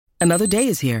Another day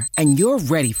is here, and you're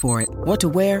ready for it. What to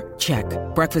wear? Check.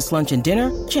 Breakfast, lunch, and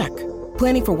dinner? Check.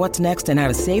 Planning for what's next and how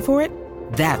to save for it?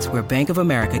 That's where Bank of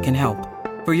America can help.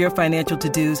 For your financial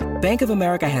to-dos, Bank of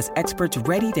America has experts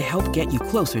ready to help get you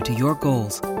closer to your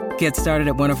goals. Get started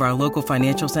at one of our local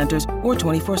financial centers or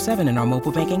 24/7 in our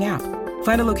mobile banking app.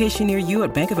 Find a location near you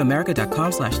at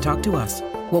bankofamerica.com/talktous.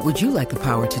 What would you like the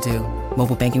power to do?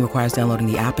 Mobile banking requires downloading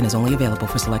the app and is only available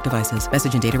for select devices.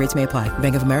 Message and data rates may apply.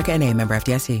 Bank of America N.A., member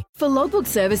FDIC. For logbook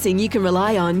servicing you can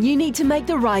rely on, you need to make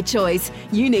the right choice.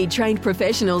 You need trained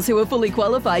professionals who are fully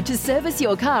qualified to service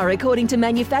your car according to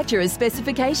manufacturer's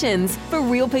specifications. For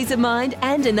real peace of mind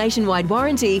and a nationwide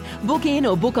warranty, book in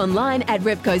or book online at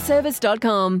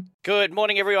repcoservice.com. Good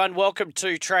morning, everyone. Welcome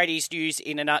to Tradies News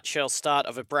in a Nutshell, start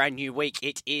of a brand new week.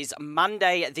 It is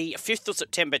Monday, the 5th of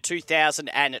September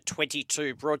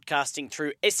 2022, broadcasting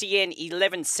through SEN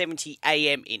 1170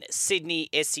 AM in Sydney,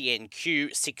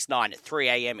 SENQ 693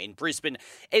 AM in Brisbane,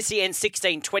 SEN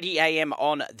 1620 AM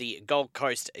on the Gold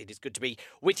Coast. It is good to be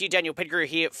with you. Daniel Pettigrew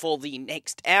here for the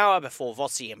next hour before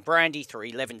Vossi and Brandy through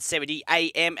 1170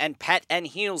 AM and Pat and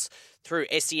Heels through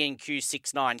SENQ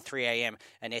 693 AM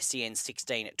and SEN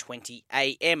 1620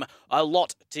 AM. A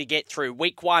lot to get through.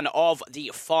 Week one of the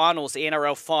finals. The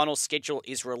NRL finals schedule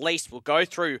is released. We'll go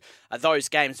through those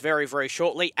games very, very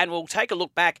shortly, and we'll take a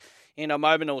look back in a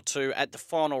moment or two at the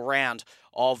final round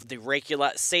of the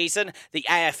regular season. The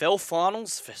AFL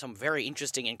finals, for some very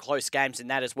interesting and close games in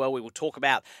that as well. We will talk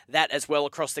about that as well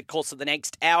across the course of the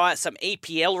next hour. Some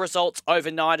EPL results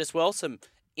overnight as well. Some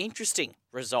interesting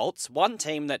results. One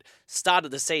team that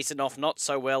started the season off not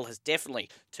so well has definitely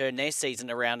turned their season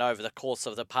around over the course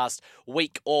of the past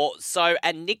week or so.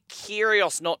 And Nick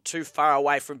Kyrgios not too far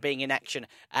away from being in action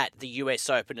at the US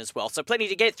Open as well. So plenty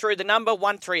to get through. The number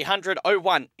 1300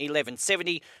 01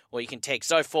 1170, or you can text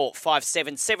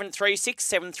 0457 736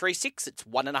 736. It's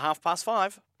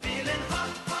 5:01.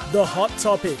 The hot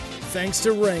topic, thanks to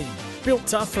Rheem. Built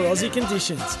tough for Aussie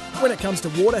conditions. When it comes to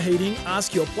water heating,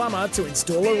 ask your plumber to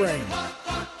install a Rheem.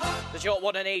 Does your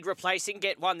water need replacing?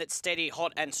 Get one that's steady,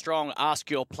 hot and strong. Ask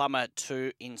your plumber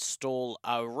to install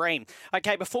a Rheem.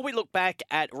 Okay, before we look back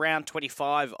at round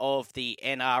 25 of the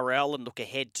NRL and look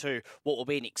ahead to what will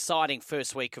be an exciting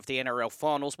first week of the NRL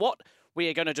finals, what we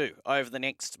are going to do over the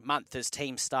next month as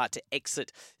teams start to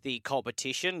exit the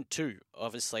competition.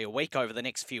 Obviously a week over the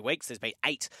next few weeks. There's been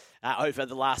 8 over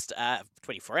the last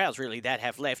 24 hours, really, that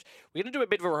have left. We're going to do a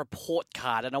bit of a report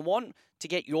card, and I want to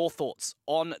get your thoughts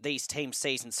on these team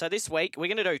seasons. So this week, we're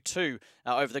going to do 2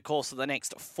 over the course of the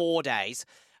next 4 days.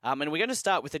 And we're going to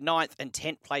start with the 9th and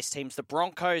 10th place teams, the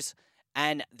Broncos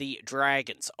and the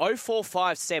Dragons.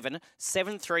 0457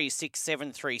 736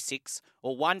 736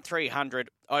 or 1300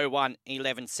 01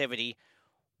 1170.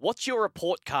 What's your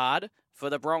report card for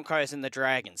the Broncos and the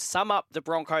Dragons? Sum up the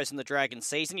Broncos and the Dragons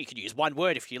season. You could use one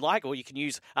word if you like, or you can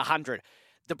use 100.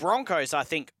 The Broncos, I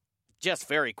think, just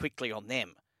very quickly on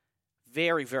them.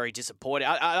 Very, very disappointing.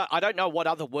 I don't know what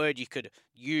other word you could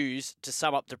use to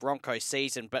sum up the Broncos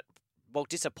season, but, well,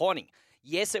 disappointing.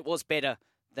 Yes, it was better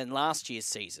than last year's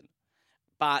season.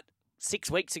 But 6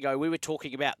 weeks ago, we were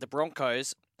talking about the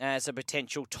Broncos as a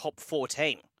potential top 4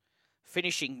 team,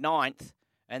 finishing 9th,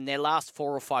 and their last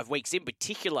 4 or 5 weeks, in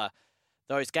particular,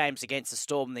 those games against the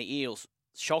Storm and the Eels,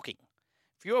 shocking.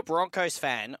 If you're a Broncos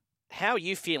fan, how are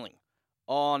you feeling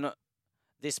on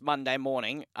this Monday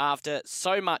morning after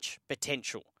so much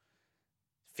potential,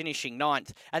 finishing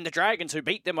 9th? And the Dragons, who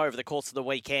beat them over the course of the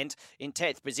weekend, in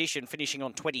 10th position, finishing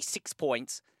on 26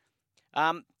 points.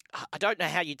 I don't know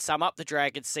how you'd sum up the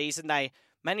Dragons season. They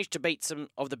managed to beat some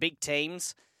of the big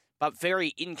teams, but very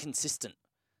inconsistent.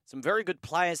 Some very good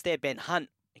players there. Ben Hunt,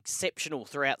 exceptional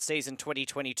throughout season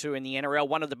 2022 in the NRL.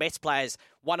 One of the best players,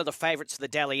 one of the favourites for the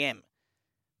Dally M.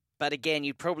 But again,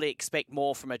 you'd probably expect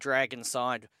more from a Dragons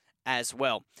side as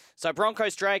well. So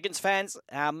Broncos, Dragons fans,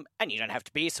 and you don't have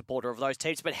to be a supporter of those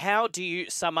teams, but how do you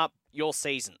sum up your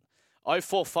season?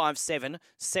 0457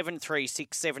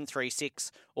 736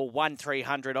 736 or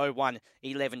 1300 01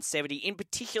 1170. In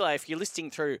particular, if you're listening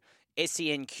through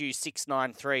SENQ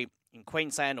 693 in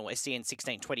Queensland or SEN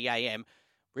 1620 AM,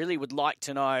 really would like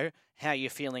to know how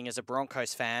you're feeling as a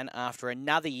Broncos fan after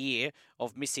another year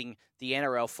of missing the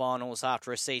NRL finals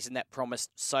after a season that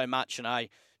promised so much. And I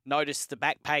noticed the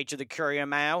back page of the Courier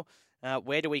Mail.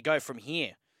 Where do we go from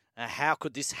here? How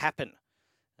could this happen?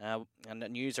 And the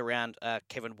news around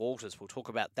Kevin Walters. We'll talk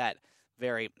about that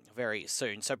very, very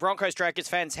soon. So Broncos, Dragons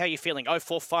fans, how are you feeling?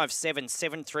 0457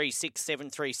 736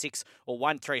 736 or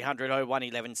 1300 01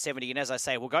 1170. And as I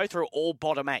say, we'll go through all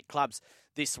bottom 8 clubs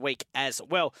this week as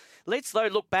well. Let's, though,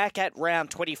 look back at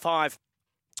round 25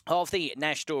 of the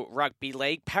National Rugby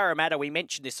League. Parramatta, we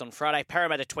mentioned this on Friday.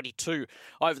 Parramatta 22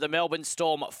 over the Melbourne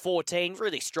Storm 14.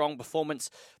 Really strong performance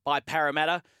by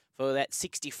Parramatta for that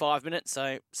 65 minutes.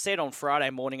 So said on Friday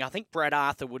morning, I think Brad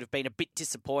Arthur would have been a bit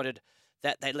disappointed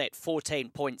that they let 14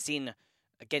 points in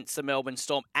against the Melbourne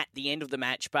Storm at the end of the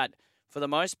match. But for the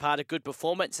most part, a good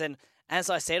performance. And as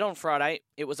I said on Friday,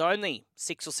 it was only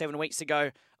 6 or 7 weeks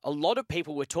ago, a lot of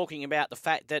people were talking about the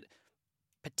fact that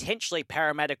potentially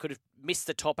Parramatta could have missed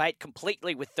the top 8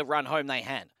 completely with the run home they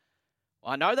had.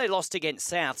 Well, I know they lost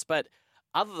against Souths, but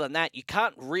other than that, you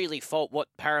can't really fault what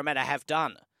Parramatta have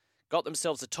done. Got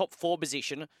themselves a top 4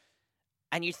 position,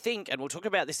 and you think, and we'll talk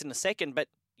about this in a second, but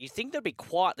you think they'd be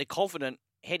quietly confident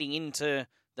heading into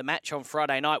the match on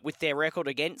Friday night with their record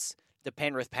against the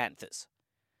Penrith Panthers.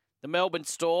 The Melbourne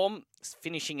Storm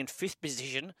finishing in 5th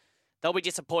position. They'll be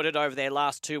disappointed over their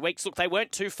last 2 weeks. Look, they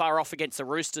weren't too far off against the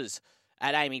Roosters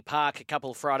at Amy Park a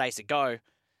couple of Fridays ago.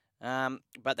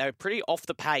 But they were pretty off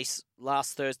the pace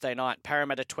last Thursday night.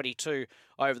 Parramatta 22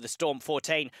 over the Storm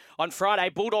 14. On Friday,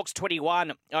 Bulldogs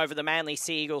 21 over the Manly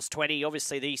Sea Eagles 20.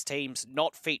 Obviously, these teams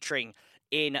not featuring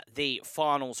in the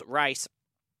finals race.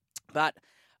 But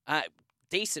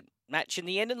decent match in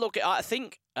the end. And look, I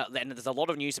think and there's a lot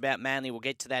of news about Manly. We'll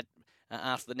get to that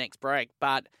after the next break.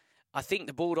 But I think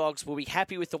the Bulldogs will be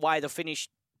happy with the way they'll finish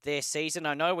their season.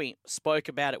 I know we spoke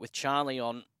about it with Charlie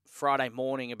on Friday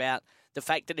morning about the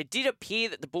fact that it did appear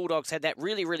that the Bulldogs had that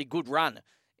really, really good run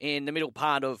in the middle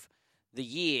part of the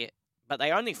year, but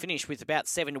they only finished with about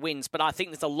 7 wins. But I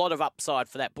think there's a lot of upside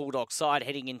for that Bulldogs side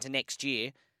heading into next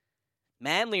year.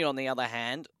 Manly, on the other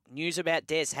hand, news about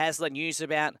Des Hasler, news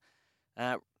about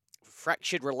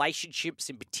fractured relationships,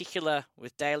 in particular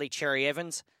with Daly Cherry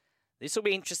Evans. This will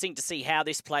be interesting to see how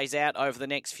this plays out over the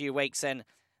next few weeks, and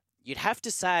you'd have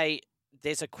to say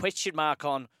there's a question mark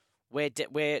on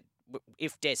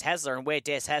if Des Hasler and where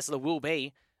Des Hasler will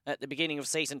be at the beginning of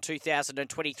season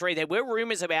 2023. There were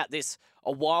rumours about this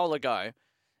a while ago,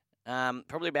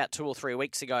 probably about 2 or 3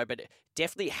 weeks ago, but it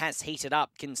definitely has heated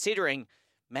up considering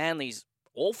Manly's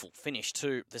awful finish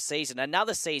to the season.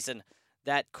 Another season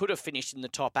that could have finished in the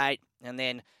top 8, and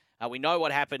then we know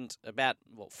what happened about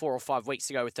 4 or 5 weeks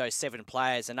ago with those 7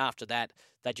 players, and after that,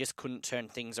 they just couldn't turn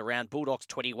things around. Bulldogs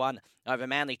 21 over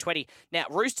Manly 20. Now,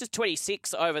 Roosters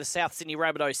 26 over the South Sydney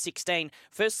Rabbitohs 16.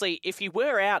 Firstly, if you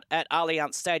were out at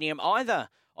Allianz Stadium, either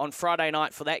on Friday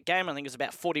night for that game, I think it was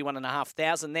about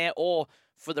 41,500 there, or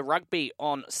for the rugby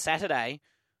on Saturday,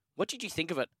 what did you think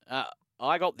of it?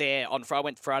 I got there I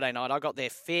went Friday night. I got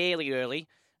there fairly early.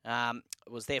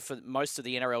 Was there for most of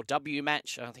the NRLW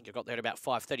match. I think I got there at about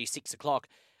 5:30, 6 o'clock.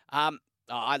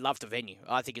 I love the venue.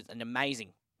 I think it's an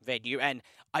amazing venue, and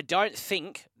I don't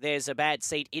think there's a bad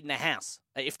seat in the house.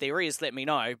 If there is, let me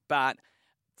know. But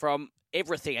from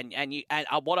everything, and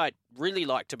what I really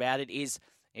liked about it is,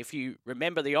 if you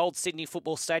remember the old Sydney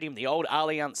Football Stadium, the old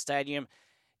Allianz Stadium,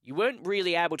 you weren't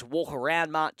really able to walk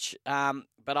around much,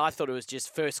 but I thought it was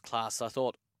just first class. I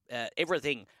thought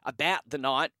everything about the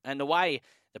night and the way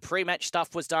the pre-match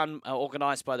stuff was done,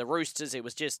 organised by the Roosters, it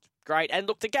was just great. And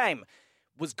look, the game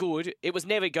was good. It was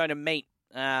never going to meet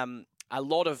a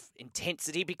lot of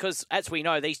intensity because, as we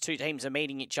know, these two teams are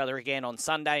meeting each other again on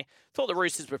Sunday. Thought the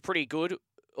Roosters were pretty good,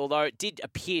 although it did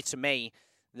appear to me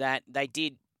that they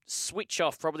did switch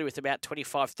off probably with about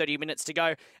 25, 30 minutes to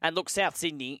go. And look, South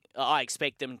Sydney, I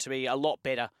expect them to be a lot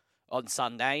better on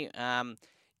Sunday.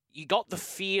 You got the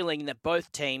feeling that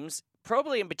both teams,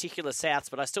 probably in particular Souths,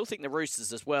 but I still think the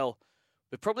Roosters as well,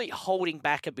 were probably holding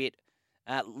back a bit,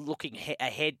 looking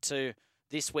ahead to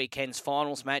this weekend's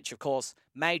finals match. Of course,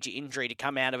 major injury to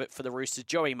come out of it for the Roosters.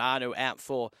 Joey Manu out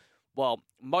for,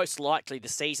 most likely the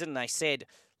season. They said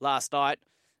last night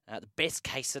the best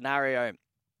case scenario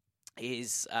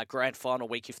is grand final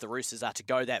week if the Roosters are to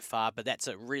go that far, but that's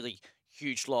a really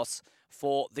huge loss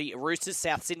for the Roosters.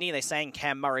 South Sydney, they're saying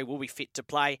Cam Murray will be fit to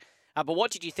play. But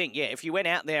what did you think? Yeah, if you went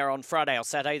out there on Friday or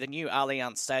Saturday, the new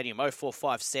Allianz Stadium,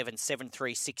 0457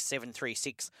 736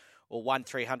 736 or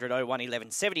 1300 01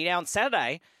 1170. Now on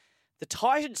Saturday, the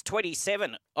Titans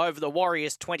 27 over the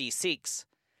Warriors 26.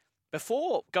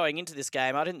 Before going into this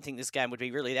game, I didn't think this game would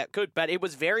be really that good, but it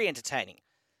was very entertaining.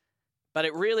 But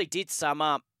it really did sum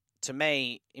up, to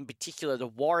me, in particular, the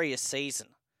Warriors season.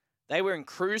 They were in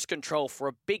cruise control for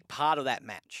a big part of that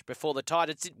match before the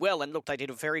Titans did well. And look, they did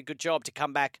a very good job to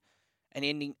come back and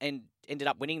ended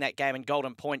up winning that game in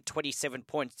Golden Point, 27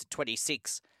 points to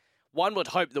 26. One would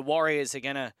hope the Warriors are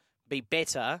going to be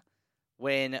better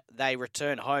when they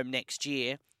return home next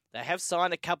year. They have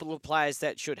signed a couple of players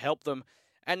that should help them.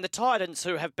 And the Titans,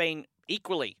 who have been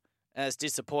equally as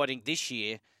disappointing this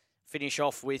year, finish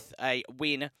off with a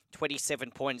win,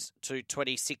 27 points to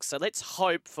 26. So let's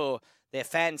hope for their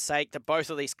fans' sake that both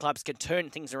of these clubs can turn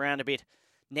things around a bit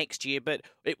next year. But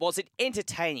it was an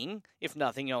entertaining, if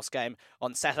nothing else, game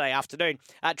on Saturday afternoon.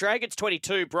 Dragons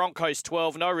 22, Broncos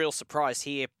 12. No real surprise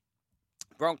here.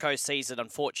 Broncos season,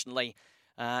 unfortunately,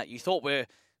 you thought were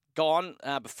gone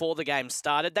before the game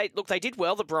started. They did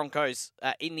well, the Broncos,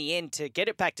 in the end, to get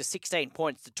it back to 16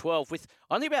 points to 12 with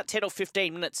only about 10 or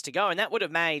 15 minutes to go, and that would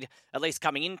have made, at least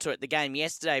coming into it, the game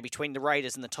yesterday between the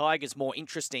Raiders and the Tigers more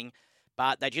interesting,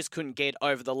 but they just couldn't get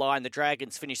over the line. The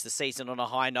Dragons finished the season on a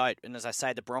high note, and as I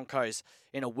say, the Broncos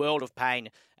in a world of pain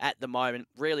at the moment.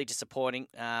 Really disappointing.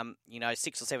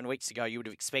 6 or 7 weeks ago, you would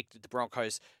have expected the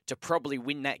Broncos to probably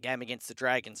win that game against the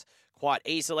Dragons quite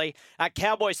easily.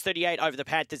 Cowboys 38 over the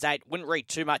Panthers 8. Wouldn't read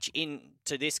too much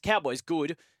into this. Cowboys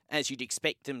good, as you'd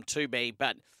expect them to be,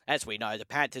 but as we know, the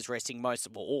Panthers resting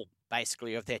all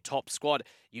basically of their top squad.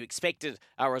 You expected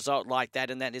a result like that,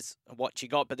 and that is what you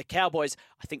got. But the Cowboys,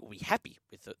 I think, will be happy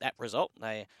with that result.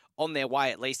 They're on their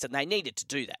way at least, and they needed to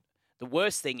do that. The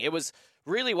worst thing, it was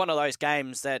really one of those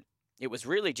games that it was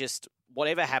really just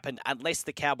whatever happened, unless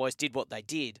the Cowboys did what they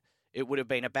did, it would have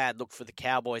been a bad look for the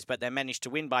Cowboys, but they managed to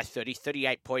win by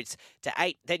 38 points to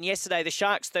 8. Then yesterday, the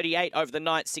Sharks 38 over the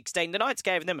Knights 16. The Knights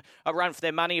gave them a run for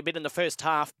their money a bit in the first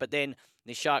half, but then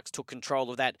the Sharks took control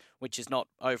of that, which is not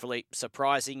overly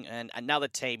surprising. And another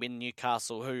team in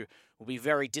Newcastle who will be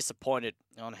very disappointed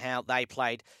on how they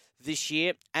played this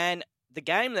year. And the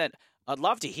game that I'd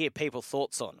love to hear people's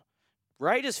thoughts on,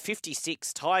 Raiders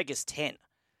 56, Tigers 10.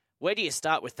 Where do you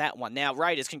start with that one? Now,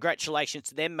 Raiders, congratulations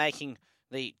to them making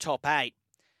the top 8.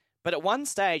 But at one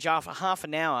stage, after half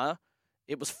an hour,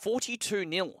 it was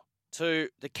 42-0 to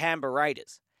the Canberra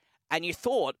Raiders. And you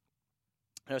thought,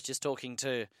 I was just talking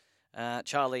to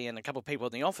Charlie and a couple of people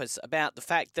in the office about the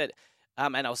fact that,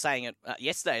 and I was saying it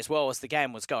yesterday as well as the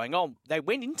game was going on, they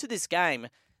went into this game,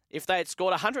 if they had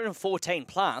scored 114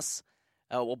 plus,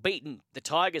 or beaten the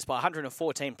Tigers by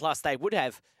 114 plus, they would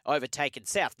have overtaken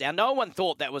South. Now, no one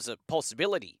thought that was a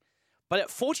possibility. But at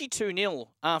 42-0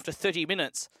 after 30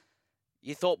 minutes,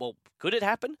 you thought, well, could it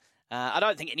happen? I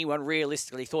don't think anyone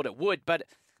realistically thought it would, but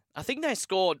I think they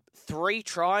scored 3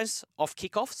 tries off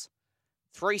kickoffs,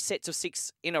 3 sets of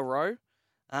 6 in a row.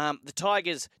 The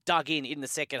Tigers dug in the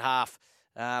second half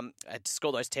to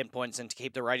score those 10 points and to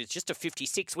keep the Raiders just to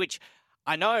 56, which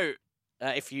I know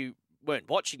if you weren't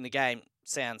watching the game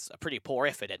sounds a pretty poor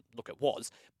effort, and look, it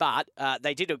was, but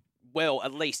they did well,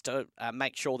 at least to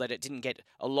make sure that it didn't get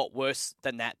a lot worse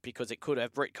than that, because it could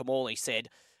have. Brett Kamali said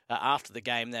after the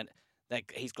game that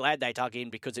he's glad they dug in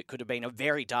because it could have been a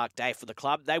very dark day for the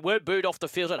club. They were booed off the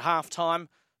field at halftime,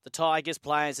 the Tigers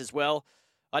players as well.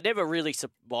 I never really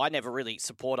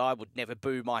support, I would never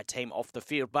boo my team off the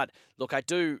field, but look, I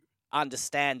do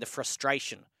understand the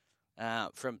frustration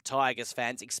from Tigers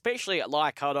fans, especially at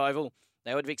Leichhardt Oval.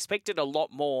 They would have expected a lot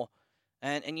more.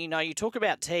 And you talk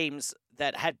about teams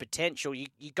that had potential.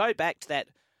 You go back to that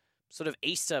sort of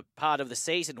Easter part of the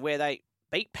season where they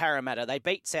beat Parramatta. They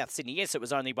beat South Sydney. Yes, it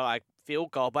was only by a field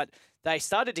goal, but they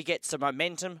started to get some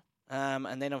momentum.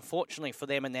 And then unfortunately for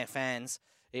them and their fans,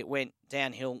 it went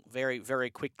downhill very,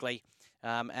 very quickly.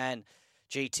 And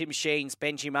Tim Sheens,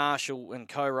 Benji Marshall and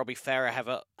Robbie Farah have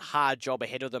a hard job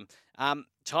ahead of them.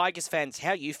 Tigers fans, how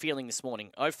are you feeling this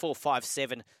morning?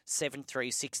 0457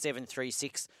 736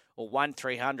 736 or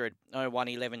 1300 01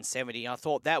 1170. I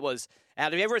thought that was,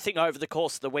 out of everything over the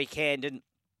course of the weekend, and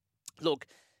look,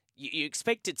 you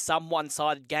expected some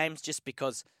one-sided games just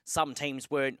because some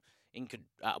teams weren't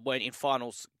in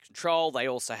finals control. They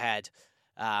also had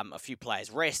a few players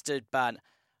rested, but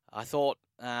I thought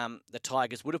the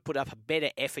Tigers would have put up a better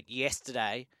effort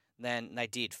yesterday than they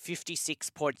did.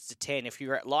 56 points to 10. If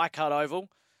you're at Leichhardt Oval,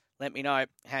 let me know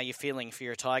how you're feeling if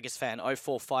you're a Tigers fan.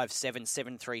 0457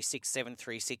 736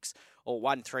 736 or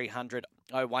 1300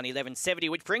 01 1170,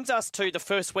 which brings us to the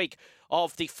first week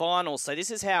of the finals. So this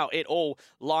is how it all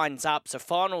lines up. So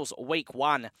finals week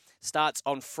 1 starts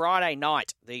on Friday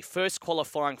night. The first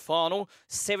qualifying final,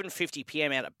 7:50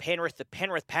 p.m. out at Penrith. The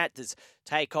Penrith Panthers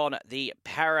take on the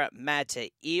Parramatta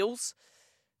Eels.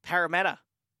 Parramatta,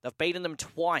 they've beaten them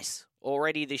twice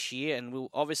already this year, and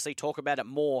we'll obviously talk about it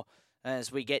more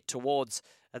as we get towards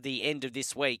the end of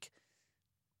this week.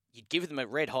 You'd give them a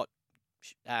red-hot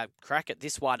crack at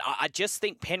this one. I just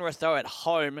think Penrith, though, at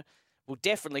home will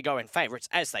definitely go in favourites,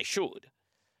 as they should.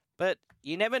 But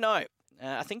you never know.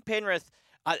 I think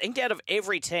out of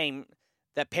every team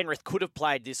that Penrith could have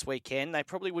played this weekend, they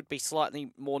probably would be slightly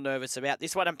more nervous about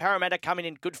this one. And Parramatta coming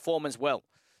in good form as well.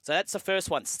 So that's the first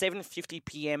one, 7:50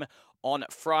 p.m. on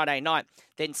Friday night.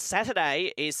 Then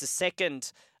Saturday is the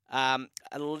second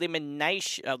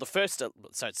elimination.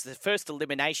 It's the first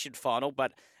elimination final,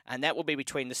 and that will be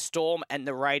between the Storm and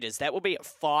the Raiders. That will be at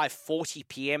 5:40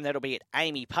 p.m. That'll be at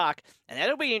Amy Park, and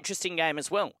that'll be an interesting game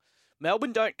as well.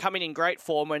 Melbourne don't come in great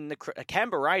form, and the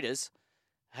Canberra Raiders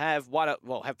have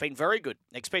been very good,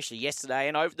 especially yesterday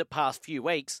and over the past few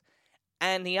weeks.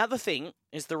 And the other thing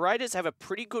is the Raiders have a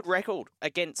pretty good record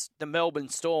against the Melbourne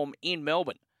Storm in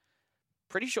Melbourne.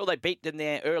 Pretty sure they beat them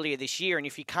there earlier this year. And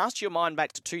if you cast your mind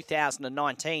back to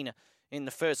 2019 in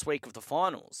the first week of the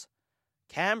finals,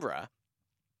 Canberra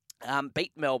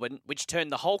beat Melbourne, which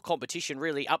turned the whole competition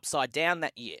really upside down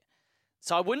that year.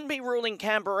 So I wouldn't be ruling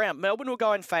Canberra out. Melbourne will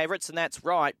go in favourites, and that's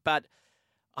right. But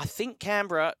I think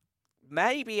Canberra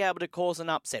may be able to cause an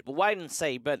upset. We'll wait and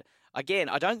see. But again,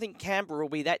 I don't think Canberra will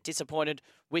be that disappointed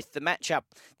with the matchup.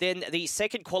 Then the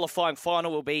second qualifying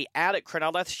final will be out at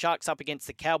Cronulla. The Sharks up against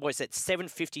the Cowboys at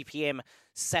 7:50 p.m.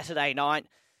 Saturday night.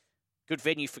 Good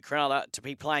venue for Cronulla to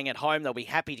be playing at home. They'll be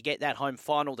happy to get that home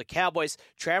final. The Cowboys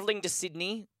travelling to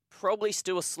Sydney, probably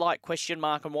still a slight question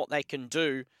mark on what they can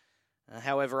do.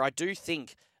 However, I do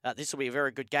think this will be a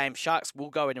very good game. Sharks will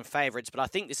go in favourites, but I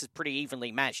think this is pretty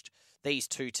evenly matched, these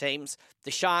two teams.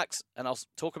 The Sharks, and I'll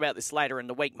talk about this later in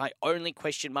the week, my only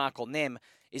question mark on them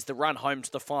is the run home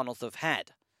to the finals they've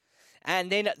had. And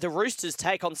then the Roosters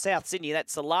take on South Sydney.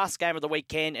 That's the last game of the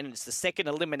weekend, and it's the second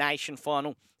elimination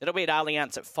final. It'll be at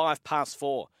Allianz at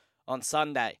 4:05 on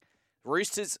Sunday.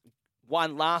 Roosters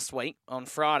won last week on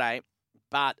Friday,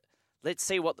 but let's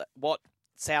see what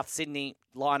South Sydney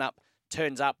lineup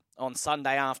turns up on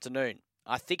Sunday afternoon.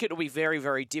 I think it'll be very,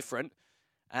 very different,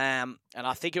 and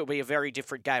I think it'll be a very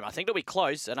different game. I think it'll be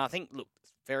close, and I think,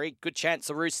 very good chance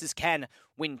the Roosters can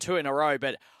win 2 in a row,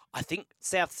 but I think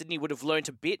South Sydney would have learnt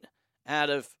a bit out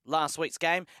of last week's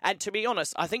game. And to be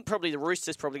honest, I think probably the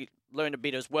Roosters probably learned a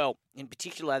bit as well. In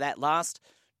particular, that last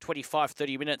 25,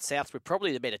 30 minutes, South were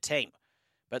probably the better team.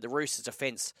 But the Roosters'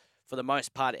 defence, for the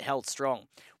most part, it held strong.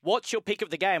 What's your pick of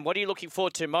the game? What are you looking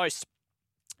forward to most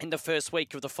in the first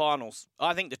week of the finals?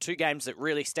 I think the two games that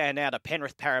really stand out are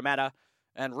Penrith Parramatta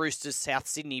and Roosters South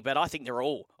Sydney, but I think they're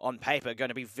all, on paper, going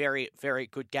to be very, very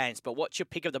good games. But what's your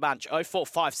pick of the bunch?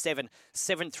 0457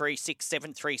 736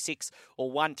 736 or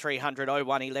 1300 01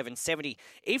 1170.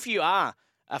 If you are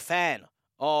a fan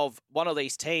of one of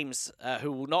these teams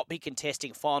who will not be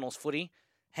contesting finals footy,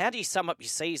 how do you sum up your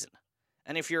season?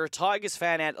 And if you're a Tigers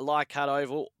fan out at Leichhardt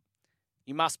Oval,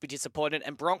 you must be disappointed.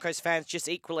 And Broncos fans, just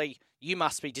equally, you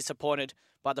must be disappointed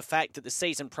by the fact that the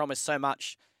season promised so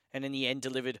much and in the end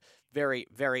delivered very,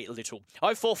 very little.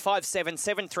 0457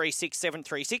 736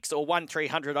 736 or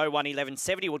 1300 01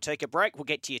 1170. We'll take a break. We'll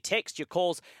get to your text, your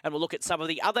calls, and we'll look at some of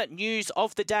the other news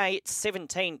of the day. It's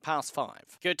 5:17.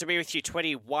 Good to be with you,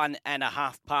 5:21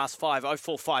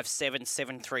 0457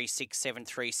 736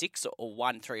 736 or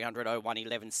 1300 01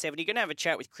 1170. Going to have a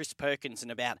chat with Chris Perkins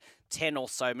in about 10 or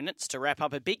so minutes to wrap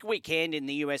up a big weekend in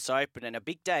the US Open and a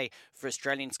big day for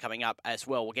Australians coming up as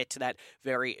well. We'll get to that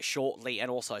very shortly,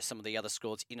 and also some of the other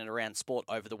scores in and around sport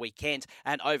over the weekend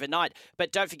and overnight.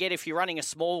 But don't forget, if you're running a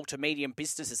small to medium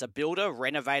business as a builder,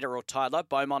 renovator or tiler,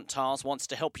 Beaumont Tiles wants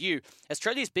to help you.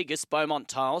 Australia's biggest, Beaumont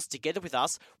Tiles, together with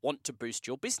us, want to boost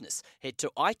your business. Head to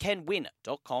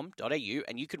iCanWin.com.au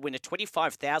and you could win a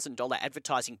 $25,000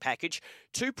 advertising package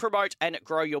to promote and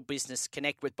grow your business.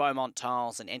 Connect with Beaumont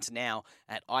Tiles and enter now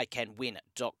at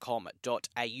iCanWin.com.au.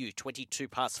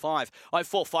 5:22.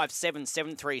 0457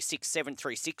 736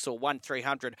 736 or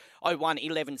 1300 01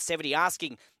 1170,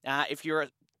 asking if you're a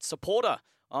supporter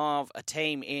of a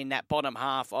team in that bottom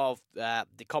half of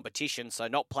the competition, so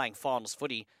not playing finals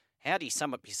footy, how do you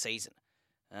sum up your season?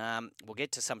 We'll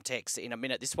get to some texts in a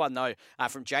minute. This one, though,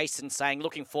 from Jason saying,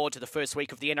 looking forward to the first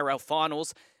week of the NRL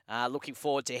finals. Looking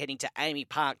forward to heading to Amy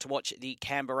Park to watch the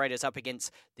Canberra Raiders up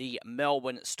against the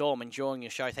Melbourne Storm. Enjoying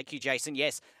your show. Thank you, Jason.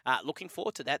 Yes, looking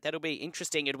forward to that. That'll be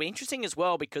interesting. It'll be interesting as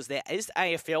well because there is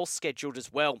AFL scheduled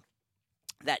as well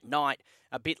that night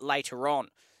a bit later on.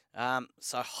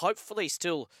 So hopefully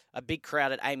still a big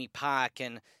crowd at Amy Park,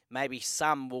 and maybe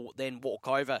some will then walk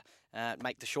over,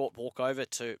 make the short walk over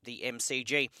to the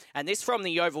MCG. And this from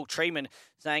the Oval Treeman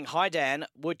saying, hi Dan,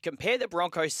 would compare the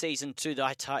Broncos season to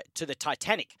the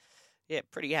Titanic. Yeah,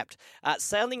 pretty apt.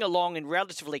 Sailing along in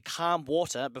relatively calm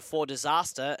water before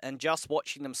disaster and just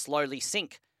watching them slowly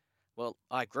sink. Well,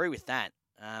 I agree with that.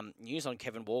 News on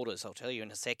Kevin Walters, I'll tell you in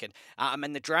a second.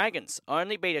 And the Dragons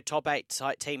only beat a top 8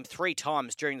 team 3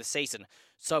 times during the season.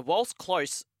 So whilst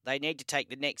close, they need to take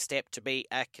the next step to be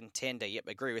a contender. Yep,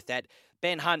 agree with that.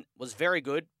 Ben Hunt was very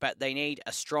good, but they need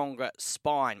a stronger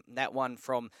spine. That one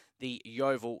from the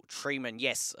Yeovil Treeman.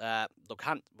 Yes, look,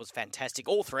 Hunt was fantastic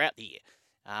all throughout the year.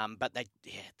 But they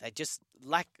just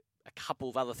lack a couple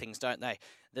of other things, don't they?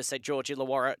 The St George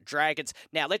Illawarra Dragons.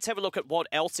 Now, let's have a look at what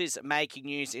else is making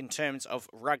news in terms of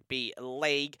rugby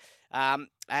league.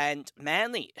 And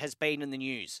Manly has been in the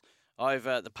news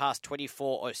over the past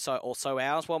 24 or so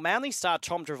hours. Well, Manly star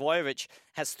Tom Trbojevic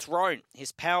has thrown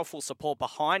his powerful support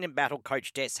behind embattled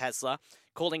coach Des Hasler,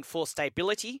 calling for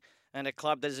stability and a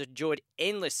club that has endured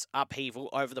endless upheaval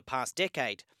over the past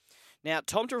decade. Now,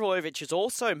 Tom Trbojevic has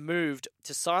also moved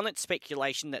to silence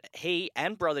speculation that he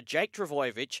and brother Jake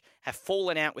Trbojevic have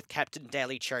fallen out with captain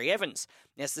Daly Cherry Evans,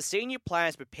 as the senior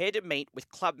players prepare to meet with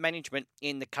club management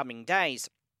in the coming days.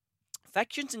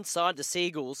 Factions inside the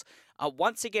Seagulls are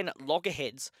once again at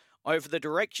loggerheads over the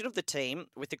direction of the team,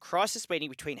 with the crisis meeting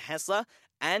between Hasler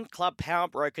and club power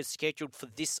brokers scheduled for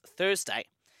this Thursday.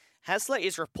 Hasler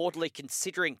is reportedly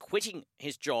considering quitting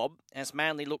his job as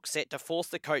Manly looks set to force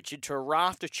the coach into a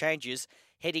raft of changes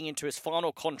heading into his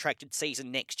final contracted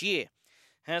season next year.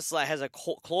 Hasler has a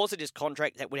clause in his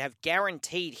contract that would have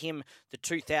guaranteed him the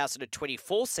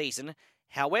 2024 season.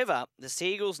 However, the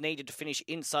Seagulls needed to finish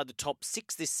inside the top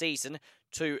 6 this season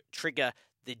to trigger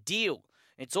the deal.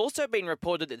 It's also been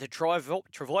reported that the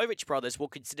Trbojevic brothers will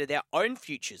consider their own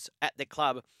futures at the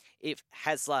club if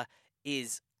Hasler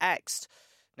is axed.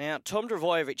 Now, Tom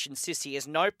Trbojevic insists he has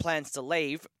no plans to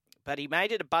leave, but he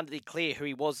made it abundantly clear who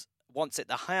he wants at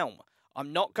the helm.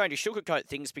 I'm not going to sugarcoat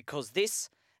things because this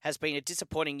has been a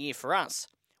disappointing year for us.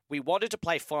 We wanted to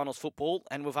play finals football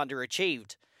and we've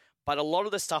underachieved, but a lot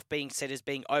of the stuff being said is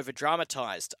being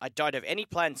over-dramatised. I don't have any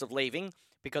plans of leaving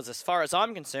because as far as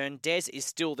I'm concerned, Des is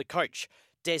still the coach.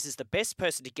 Des is the best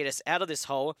person to get us out of this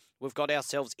hole we've got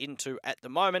ourselves into at the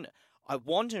moment. I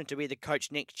want him to be the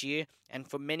coach next year and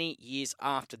for many years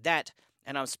after that.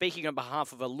 And I'm speaking on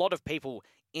behalf of a lot of people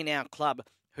in our club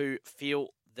who feel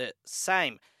the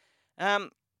same.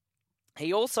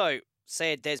 He also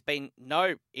said there's been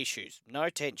no issues, no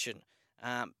tension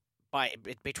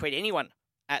between anyone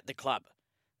at the club.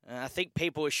 I think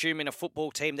people assume in a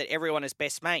football team that everyone is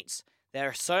best mates. There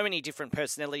are so many different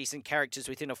personalities and characters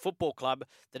within a football club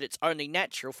that it's only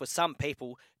natural for some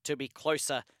people to be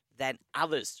closer than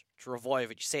others,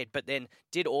 Trbojevic said, but then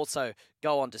did also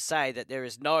go on to say that there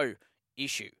is no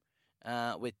issue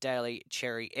with Daly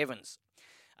Cherry Evans.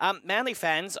 Manly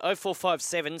fans,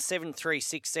 0457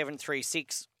 736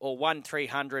 736 or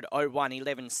 1300 01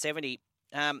 1170.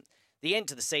 The end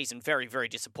to the season, very, very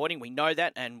disappointing. We know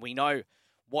that, and we know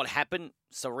what happened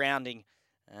surrounding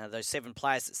those 7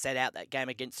 players that sat out that game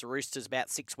against the Roosters about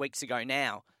 6 weeks ago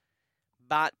now.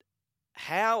 But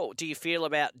how do you feel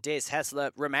about Des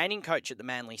Hasler remaining coach at the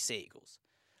Manly Seagulls?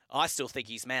 I still think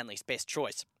he's Manly's best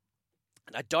choice.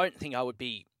 And I don't think I would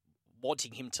be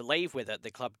wanting him to leave, whether the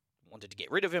club wanted to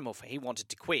get rid of him or if he wanted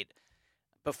to quit,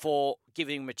 before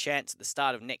giving him a chance at the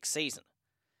start of next season.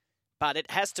 But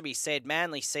it has to be said,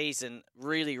 Manly season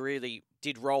really, really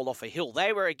did roll off a hill.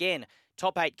 They were, again,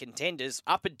 top 8 contenders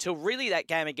up until really that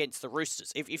game against the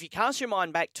Roosters. If you cast your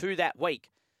mind back to that week,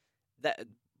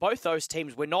 both those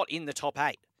teams were not in the top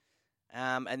 8.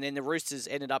 And then the Roosters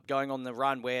ended up going on the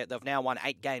run where they've now won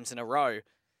 8 games in a row,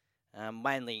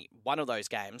 mainly one of those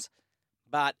games.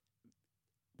 But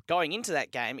going into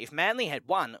that game, if Manly had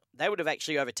won, they would have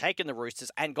actually overtaken the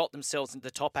Roosters and got themselves into the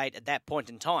top 8 at that point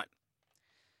in time.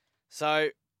 So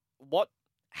what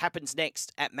happens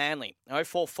next at Manly?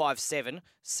 0457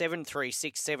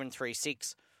 736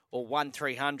 736 or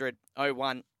 1300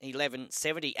 01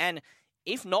 1170. And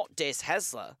if not Des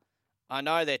Hasler, I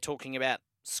know they're talking about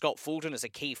Scott Fulton as a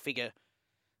key figure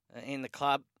in the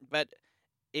club, but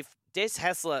if Des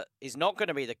Hasler is not going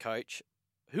to be the coach,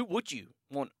 who would you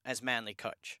want as Manly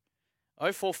coach?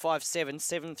 0457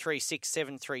 736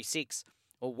 736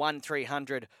 or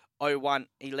 1300 01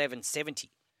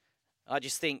 1170. I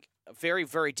just think a very,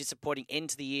 very disappointing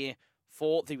end to the year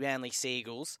for the Manly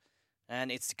Seagulls,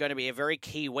 and it's going to be a very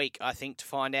key week, I think, to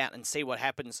find out and see what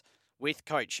happens with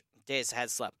coach Des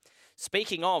Hasler.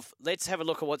 Speaking of, let's have a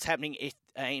look at what's happening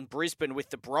in Brisbane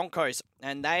with the Broncos.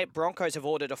 And Broncos have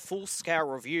ordered a full-scale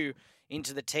review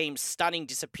into the team's stunning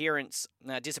disappearing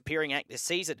act this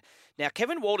season. Now,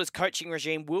 Kevin Walter's coaching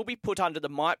regime will be put under the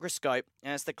microscope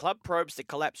as the club probes the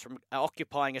collapse from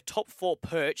occupying a top 4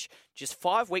 perch just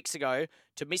 5 weeks ago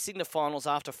to missing the finals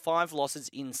after 5 losses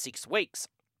in 6 weeks.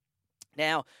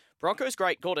 Now, Broncos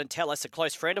great Gordon Tellis, a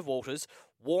close friend of Walters,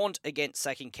 warned against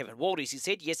sacking Kevin Walters. He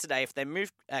said yesterday if they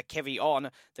move Kevy on,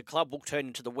 the club will turn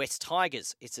into the West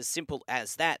Tigers. It's as simple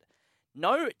as that.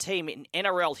 No team in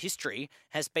NRL history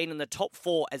has been in the top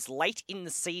 4 as late in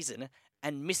the season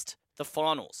and missed the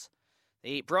finals.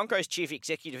 The Broncos chief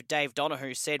executive Dave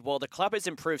Donahue said while the club has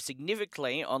improved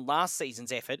significantly on last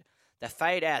season's effort, the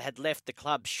fade out had left the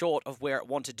club short of where it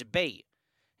wanted to be.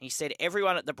 He said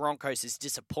everyone at the Broncos is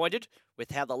disappointed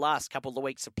with how the last couple of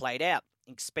weeks have played out,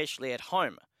 especially at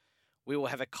home. We will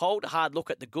have a cold, hard look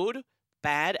at the good,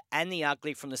 bad, and the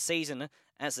ugly from the season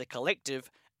as a collective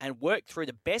and work through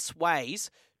the best ways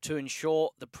to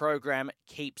ensure the program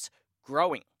keeps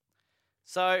growing.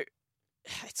 So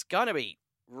it's going to be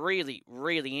really,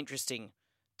 really interesting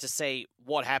to see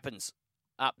what happens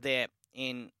up there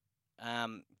in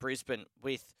Brisbane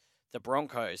with the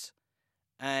Broncos.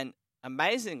 And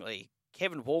amazingly,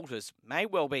 Kevin Walters may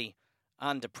well be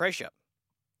under pressure.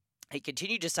 He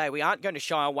continued to say, we aren't going to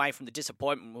shy away from the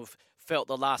disappointment we've felt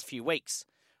the last few weeks.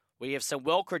 We have some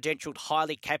well-credentialed,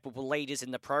 highly capable leaders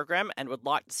in the program and would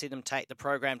like to see them take the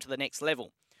program to the next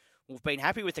level. We've been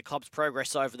happy with the club's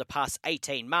progress over the past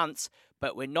 18 months,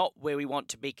 but we're not where we want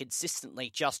to be consistently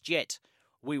just yet.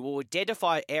 We will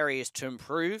identify areas to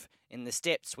improve in the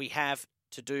steps we have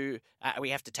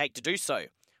to take to do so.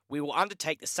 We will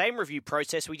undertake the same review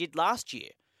process we did last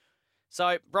year.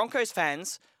 So, Broncos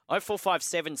fans,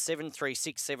 0457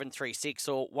 736 736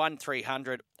 or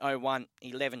 1300 01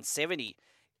 1170.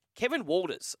 Kevin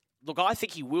Walters, look, I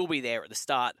think he will be there at the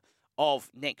start of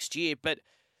next year, but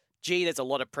gee, there's a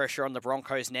lot of pressure on the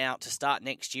Broncos now to start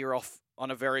next year off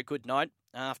on a very good note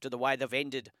after the way they've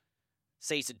ended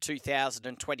season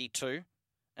 2022.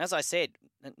 As I said,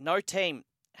 no team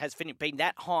has been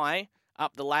that high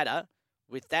up the ladder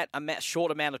with that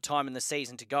short amount of time in the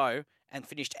season to go and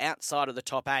finished outside of the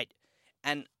top 8.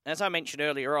 And as I mentioned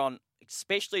earlier on,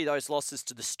 especially those losses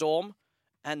to the Storm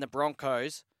and the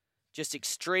Broncos, just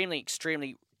extremely,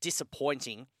 extremely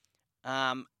disappointing.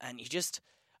 And you just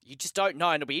don't know.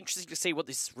 And it'll be interesting to see what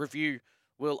this review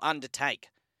will undertake.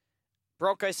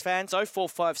 Broncos fans,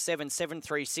 0457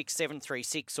 736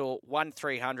 736 or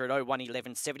 1300 01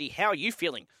 1170. How are you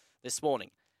feeling this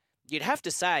morning? You'd have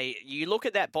to say, you look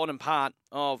at that bottom part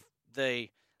of the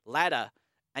ladder,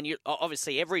 and you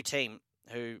obviously every team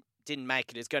who didn't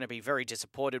make it is going to be very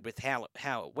disappointed with how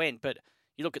it went. But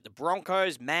you look at the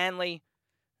Broncos, Manly,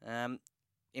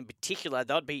 in particular,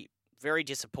 they'd be very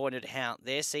disappointed how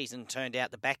their season turned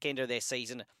out, the back end of their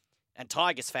season. And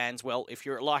Tigers fans, well, if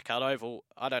you're at Leichhardt Oval,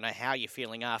 I don't know how you're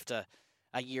feeling after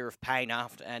a year of pain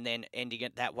and then ending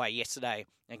it that way yesterday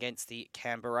against the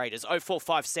Canberra Raiders.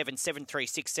 0457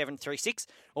 736 736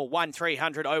 or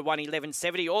 1300 01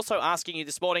 1170. Also asking you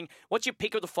this morning, what's your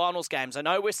pick of the finals games? I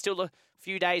know we're still a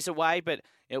few days away, but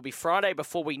it'll be Friday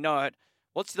before we know it.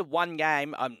 What's the one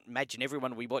game? I imagine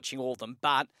everyone will be watching all of them,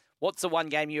 but what's the one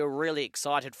game you're really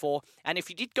excited for? And if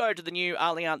you did go to the new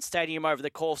Allianz Stadium over the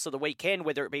course of the weekend,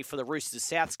 whether it be for the Roosters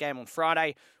Souths game on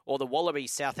Friday or the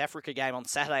Wallabies South Africa game on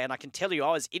Saturday, and I can tell you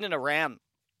I was in and around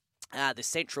the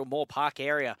central Moore Park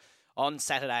area on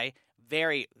Saturday,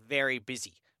 very, very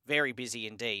busy. Very busy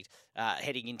indeed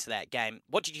heading into that game.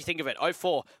 What did you think of it?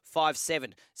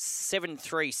 0457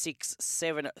 736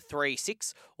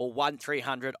 736 or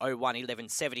 1300 01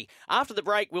 1170. After the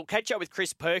break, we'll catch up with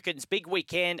Chris Perkins. Big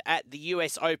weekend at the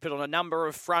US Open on a number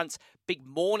of fronts. Big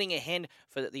morning ahead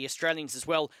for the Australians as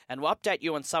well. And we'll update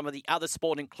you on some of the other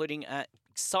sport, including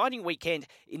exciting weekend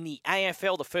in the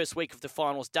AFL, the first week of the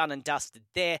finals done and dusted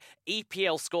there.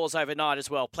 EPL scores overnight as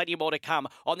well. Plenty more to come.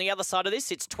 On the other side of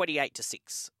this, it's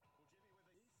 28-6.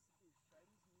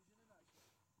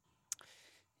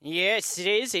 Yes, it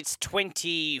is. It's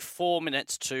 24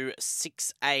 minutes to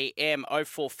 6 a.m.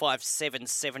 0457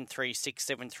 736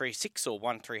 736 or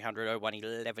 1300 01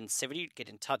 1170. Get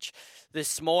in touch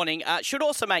this morning. Should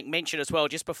also make mention as well,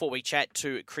 just before we chat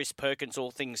to Chris Perkins,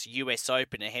 all things US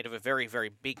Open ahead of a very, very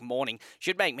big morning.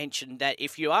 Should make mention that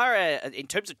if you are, in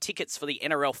terms of tickets for the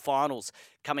NRL finals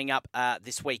coming up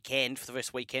this weekend, for the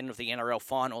first weekend of the NRL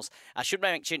finals, should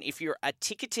mention if you're a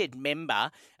ticketed member,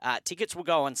 tickets will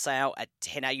go on sale at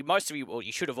 10 a.m. Most of you, well,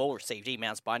 you should have all received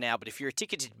emails by now, but if you're a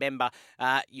ticketed member,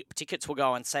 tickets will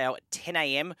go on sale at 10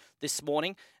 a.m. this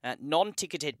morning.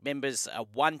 Non-ticketed members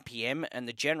 1 p.m. and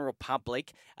the general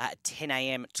public at 10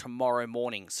 a.m. tomorrow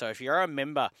morning. So if you're a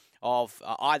member of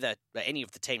any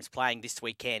of the teams playing this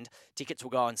weekend, tickets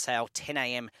will go on sale 10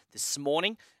 a.m. this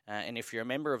morning. And if you're a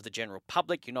member of the general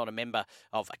public, you're not a member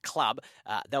of a club,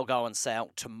 they'll go on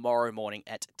sale tomorrow morning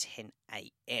at 10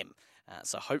 a.m.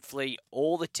 So hopefully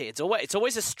all the it's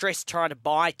always a stress trying to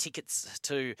buy tickets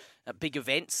to big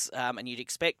events, and you'd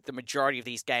expect the majority of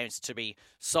these games to be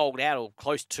sold out or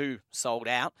close to sold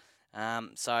out.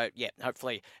 So,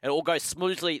 hopefully it all goes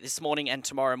smoothly this morning and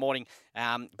tomorrow morning.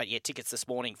 But tickets this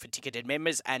morning for ticketed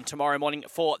members and tomorrow morning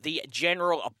for the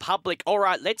general public. All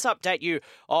right, let's update you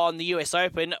on the US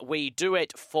Open. We do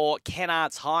it for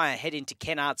Kennards Hire. Head into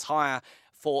Kennards Hire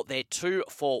for their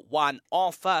 2-for-1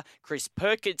 offer. Chris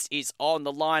Perkins is on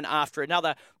the line after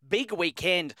another big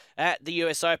weekend at the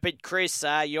US Open. Chris,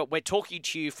 we're talking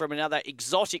to you from another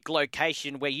exotic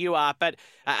location where you are, but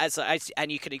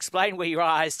and you can explain where you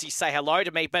are as you say hello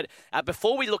to me. But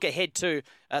before we look ahead to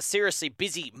a seriously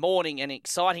busy morning, an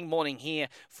exciting morning here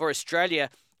for Australia,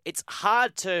 it's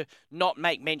hard to not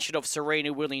make mention of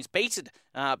Serena Williams, beaten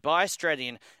by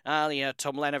Australian Alia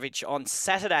Tomljanovic on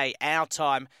Saturday, our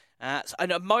time.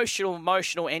 An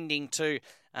emotional ending to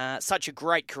such a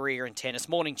great career in tennis.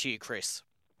 Morning to you, Chris.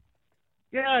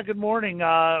 Yeah, good morning.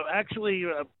 Actually,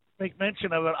 make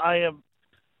mention of it. I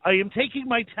am taking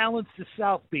my talents to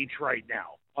South Beach right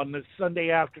now on this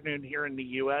Sunday afternoon here in the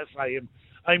U.S.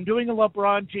 I'm doing a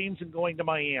LeBron James and going to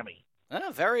Miami.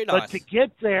 Oh, very nice. But to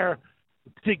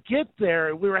get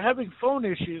there, we were having phone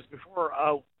issues before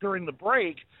during the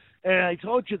break, and I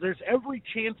told you there's every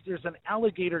chance there's an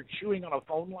alligator chewing on a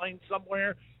phone line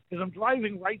somewhere because I'm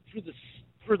driving right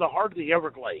through the heart of the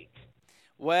Everglades.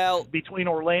 Well, between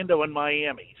Orlando and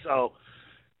Miami. So,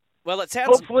 well, it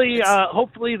sounds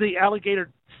hopefully the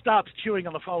alligator stops chewing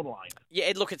on the phone line. Yeah,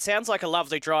 it sounds like a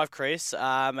lovely drive, Chris.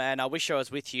 And I wish I was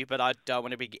with you, but I don't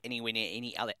want to be anywhere near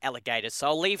any alligators. So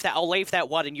I'll leave that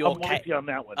one in your. I'm with you on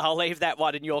that one. I'll leave that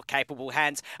one in your capable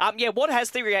hands. What has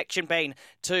the reaction been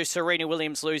to Serena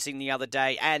Williams losing the other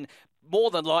day, and more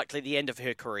than likely the end of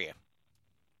her career?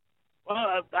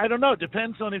 Well, I don't know. It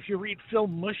depends on if you read Phil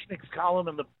Mushnick's column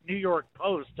in the New York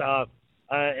Post,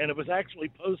 and it was actually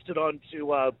posted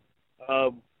onto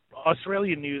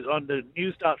Australian news on the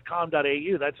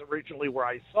news.com.au. That's originally where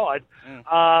I saw it.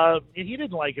 And he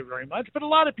didn't like it very much, but a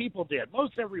lot of people did.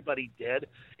 Most everybody did.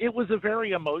 It was a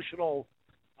very emotional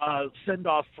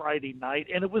send-off Friday night,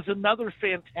 and it was another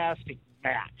fantastic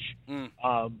match.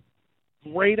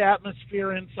 Great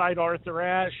atmosphere inside Arthur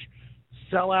Ashe.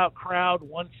 Sellout crowd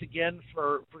once again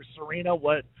for Serena,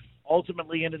 what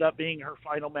ultimately ended up being her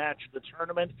final match of the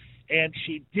tournament. And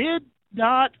she did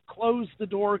not close the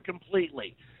door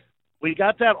completely. We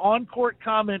got that on-court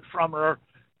comment from her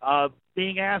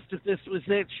being asked if this was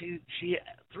it. She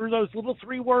threw those little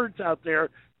 3 words out there,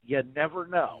 you never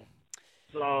know.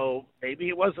 So maybe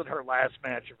it wasn't her last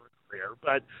match of her career.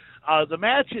 But the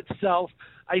match itself,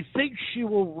 I think she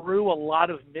will rue a lot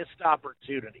of missed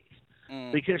opportunities.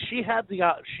 Because she had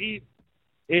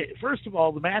first of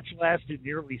all, the match lasted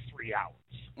nearly 3 hours.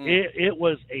 It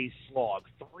was a slog,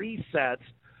 3 sets,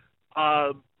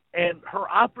 and her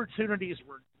opportunities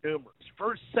were numerous.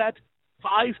 First set,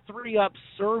 5-3 up,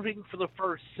 serving for the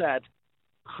first set,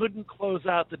 couldn't close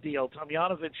out the deal.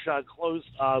 Tomljanovic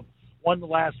won the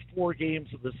last 4 games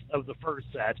of the first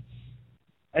set,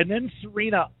 and then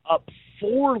Serena up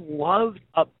 4-love,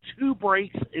 up 2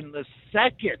 breaks in the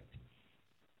second.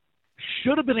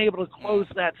 Should have been able to close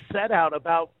that set out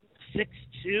about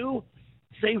 6-2,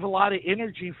 save a lot of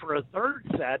energy for a third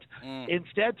set.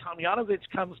 Instead, Tomljanovic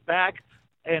comes back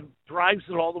and drives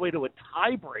it all the way to a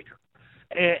tiebreaker.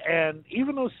 And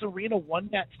even though Serena won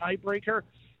that tiebreaker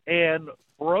and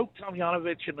broke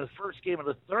Tomljanovic in the first game of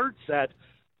the third set,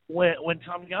 when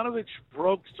Tomljanovic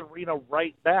broke Serena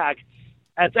right back,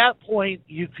 at that point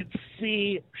you could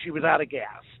see she was out of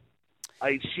gas.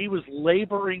 She was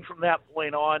laboring from that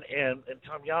point on, and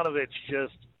Tomljanovic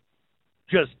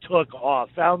just took off,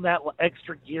 found that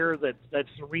extra gear that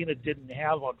Serena didn't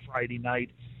have on Friday night,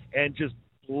 and just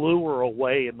blew her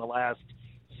away in the last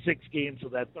 6 games of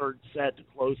that third set to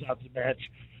close out the match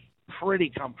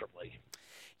pretty comfortably.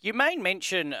 You made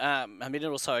mention a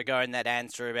minute or so ago in that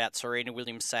answer about Serena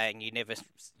Williams saying you never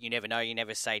know, you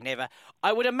never say never.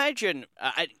 I would imagine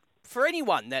for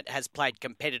anyone that has played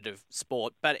competitive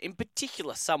sport, but in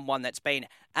particular someone that's been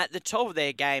at the top of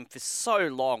their game for so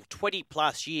long, 20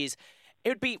 plus years, it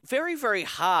would be very, very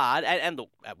hard, and look,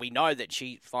 we know that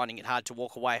she's finding it hard to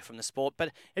walk away from the sport,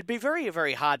 but it'd be very,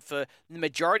 very hard for the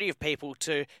majority of people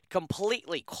to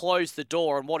completely close the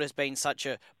door on what has been such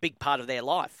a big part of their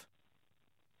life.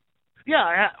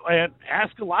 Yeah, and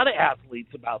ask a lot of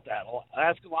athletes about that.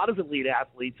 Ask a lot of elite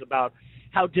athletes about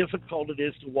how difficult it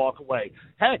is to walk away.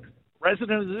 Heck,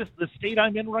 resident of the state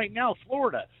I'm in right now,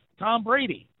 Florida, Tom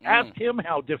Brady. Ask him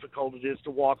how difficult it is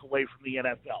to walk away from the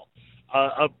NFL.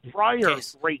 A prior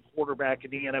great quarterback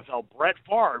in the NFL, Brett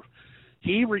Favre,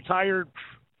 he retired,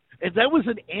 and that was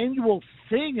an annual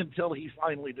thing until he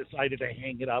finally decided to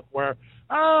hang it up where,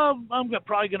 I'm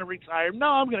probably going to retire. No,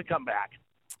 I'm going to come back.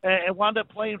 And wound up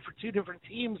playing for 2 different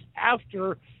teams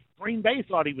after Green Bay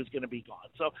thought he was going to be gone.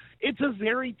 So it's a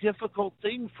very difficult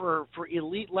thing for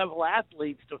elite-level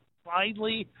athletes to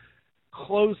finally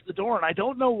close the door. And I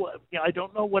don't know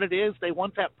what it is. They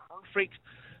want that perfect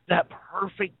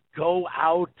go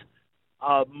out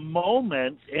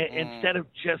moment instead of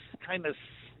just kind of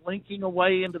slinking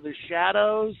away into the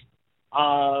shadows.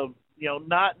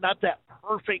 Not that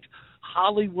perfect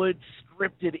Hollywood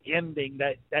scripted ending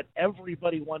that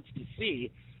everybody wants to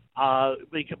see,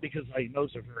 because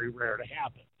those are very rare to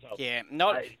happen. So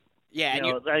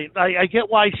I get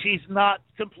why she's not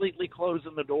completely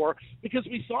closing the door, because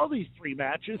we saw these 3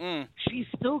 matches. She's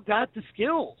still got the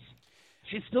skills.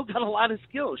 She's still got a lot of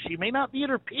skills. She may not be at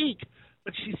her peak,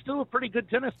 but she's still a pretty good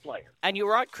tennis player. And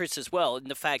you're right, Chris, as well, in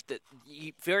the fact that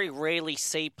you very rarely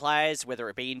see players, whether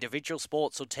it be individual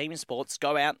sports or team sports,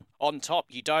 go out on top.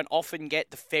 You don't often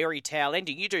get the fairy tale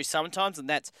ending. You do sometimes, and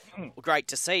that's great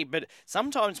to see. But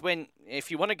sometimes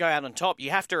if you want to go out on top, you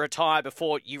have to retire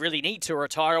before you really need to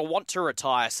retire or want to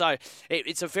retire. So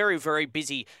it's a very, very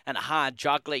busy and hard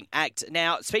juggling act.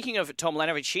 Now, speaking of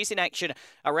Tomljanovic, she's in action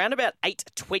around about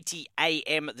 8:20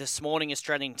 a.m. this morning,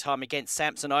 Australian time, against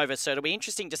Samsonova. So it'll be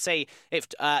interesting to see if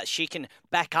she can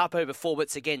back up her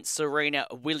performance against Serena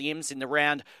Williams in the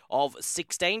round of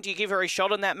 16. Do you give her a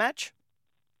shot on that match?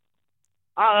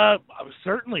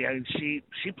 Certainly. I mean,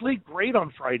 she played great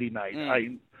on Friday night.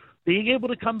 Being able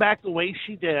to come back the way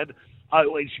she did,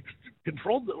 she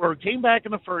controlled or came back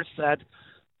in the first set,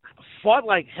 fought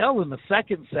like hell in the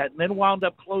second set, and then wound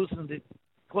up closing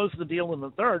the deal in the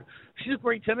third. She's a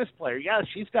great tennis player. Yeah,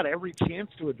 she's got every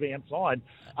chance to advance on.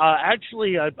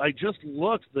 Actually, I just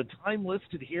looked. The time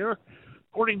listed here,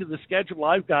 according to the schedule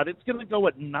I've got, it's going to go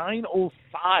at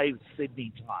 9:05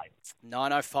 Sydney time.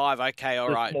 9:05, okay, all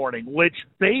right. This morning, which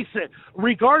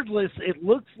regardless, it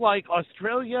looks like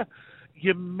Australia,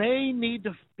 you may need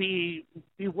to be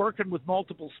working with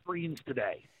multiple screens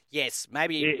today. Yes,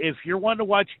 maybe. If you're going to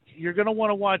watch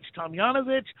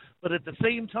Tomljanovic, but at the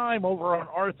same time over on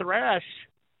Arthur Ashe,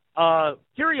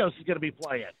 Kyrgios is going to be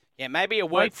playing. Yeah, maybe a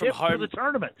work from home for the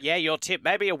tournament. Yeah, your tip.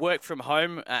 Maybe a work from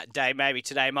home day. Maybe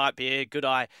today might be a good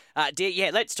idea.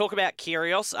 Let's talk about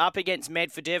Kyrgios up against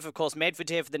Medvedev. Of course,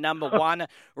 Medvedev, the number 1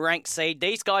 ranked seed.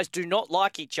 These guys do not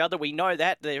like each other. We know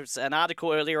that. There's an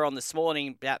article earlier on this morning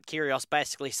about Kyrgios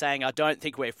basically saying, "I don't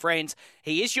think we're friends."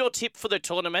 He is your tip for the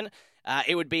tournament.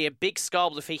 It would be a big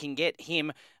sculpt if he can get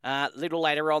him a little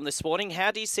later on this morning. How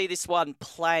do you see this one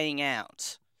playing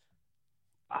out?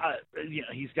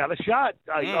 He's got a shot,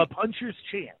 a puncher's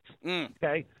chance.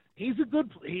 Okay, he's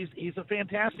a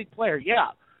fantastic player. Yeah,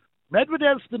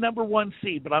 Medvedev's the number 1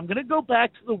 seed, but I'm going to go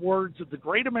back to the words of the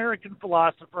great American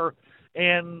philosopher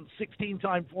and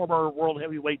 16-time former world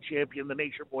heavyweight champion, the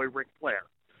Nature Boy Ric Flair.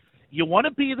 You want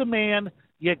to be the man,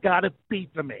 you got to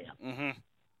beat the man.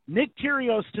 Nick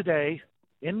Kyrgios today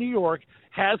in New York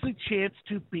has a chance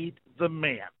to beat the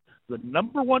man. The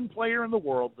number 1 player in the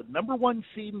world, the number 1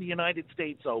 seed in the United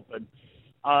States Open,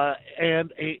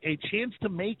 and a chance to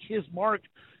make his mark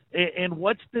in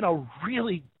what's been a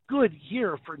really good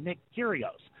year for Nick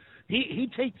Kyrgios.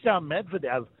 He takes down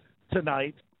Medvedev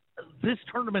tonight. This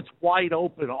tournament's wide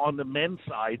open on the men's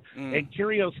side, and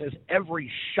Kyrgios has every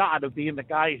shot of being the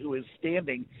guy who is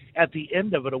standing at the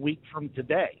end of it a week from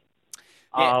today,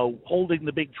 holding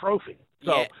the big trophy.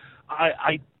 So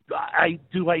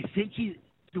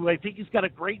Do I think he's got a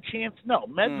great chance? No.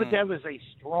 Medvedev is a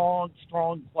strong,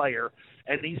 strong player,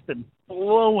 and he's been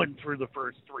blowing through the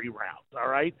first 3 rounds, all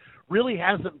right? Really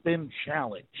hasn't been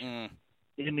challenged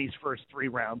in these first 3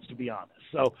 rounds, to be honest.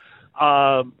 So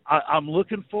I'm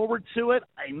looking forward to it.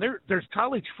 I mean, there's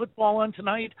college football on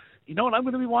tonight. You know what I'm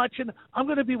going to be watching? I'm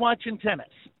going to be watching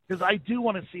tennis, because I do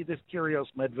want to see this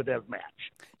Kyrgios-Medvedev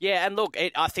match. Yeah, and look,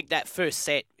 I think that first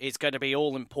set is going to be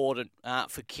all important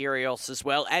for Kyrgios as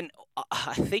well. And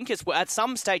I think at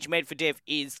some stage Medvedev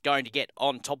is going to get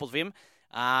on top of him.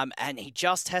 And he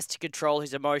just has to control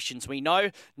his emotions. We know,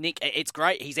 Nick, it's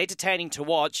great. He's entertaining to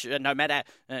watch, no matter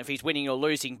if he's winning or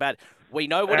losing. But we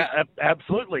know what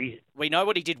absolutely. We know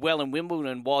what he did well in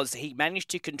Wimbledon was he managed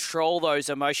to control those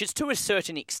emotions to a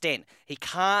certain extent. He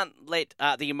can't let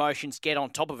the emotions get on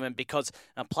top of him, because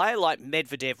a player like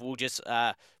Medvedev will just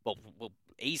will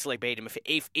easily beat him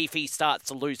if he starts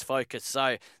to lose focus.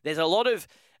 So there's a lot of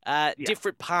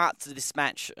different parts of this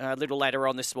match a little later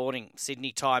on this morning,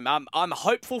 Sydney time. I'm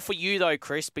hopeful for you, though,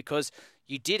 Chris, because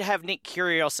you did have Nick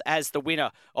Kyrgios as the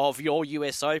winner of your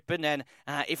US Open, and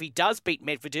if he does beat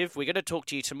Medvedev, we're going to talk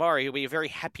to you tomorrow. He'll be a very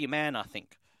happy man, I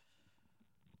think.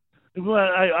 Well,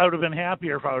 I would have been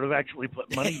happier if I would have actually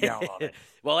put money down on it.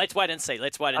 Well, let's wait and see.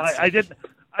 I didn't.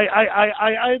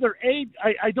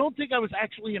 I don't think I was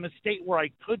actually in a state where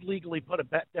I could legally put a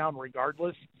bet down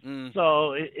regardless,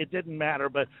 so it didn't matter.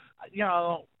 But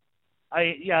if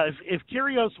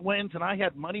Kyrgios wins and I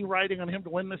had money riding on him to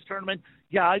win this tournament,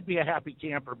 I'd be a happy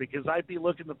camper, because I'd be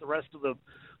looking at the rest of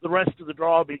the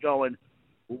draw, I'd be going,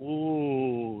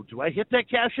 Ooh, do I hit that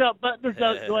cash out button or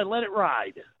do I let it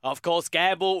ride? Of course,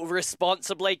 gamble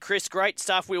responsibly. Chris, great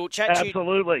stuff. We will chat to you.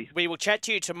 Absolutely. We will chat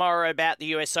to you tomorrow about the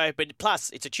US Open. Plus,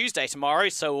 it's a Tuesday tomorrow,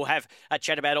 so we'll have a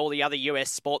chat about all the other US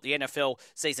sport, the NFL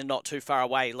season not too far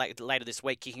away later this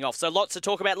week kicking off. So lots to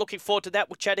talk about. Looking forward to that.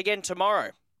 We'll chat again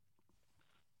tomorrow.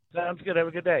 Sounds good. Have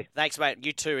a good day. Thanks, mate.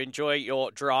 You too. Enjoy your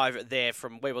drive there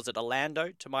from, where was it,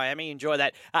 Orlando to Miami? Enjoy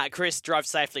that. Chris, drive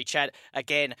safely. Chat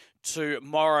again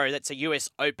tomorrow. That's a US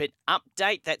Open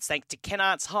update. That's thanks to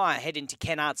Kennards Hire. Head into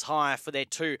Kennards Hire for their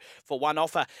 2-for-1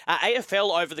 offer.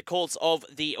 AFL over the course of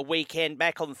the weekend.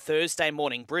 Back on Thursday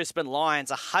morning, Brisbane Lions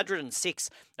 106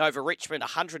 over Richmond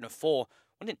 104.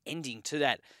 What an ending to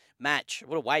that match.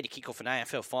 What a way to kick off the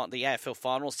AFL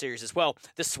final series as well.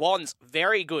 The Swans,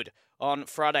 very good on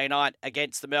Friday night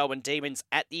against the Melbourne Demons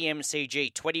at the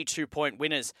MCG. 22-point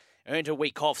winners, earned a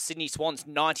week off. Sydney Swans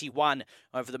 91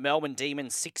 over the Melbourne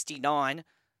Demons 69.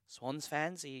 Swans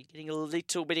fans, are you getting a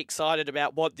little bit excited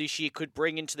about what this year could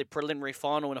bring into the preliminary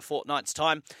final in a fortnight's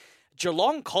time?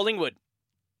 Geelong Collingwood.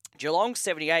 Geelong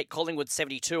 78, Collingwood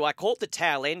 72. I caught the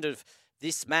tail end of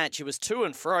this match. It was to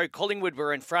and fro. Collingwood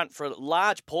were in front for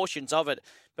large portions of it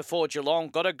before Geelong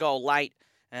got a goal late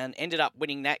and ended up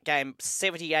winning that game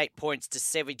 78 points to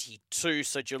 72.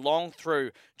 So Geelong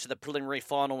through to the preliminary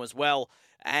final as well.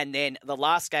 And then the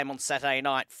last game on Saturday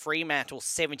night, Fremantle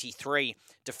 73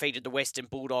 defeated the Western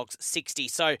Bulldogs 60.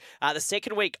 So the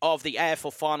second week of the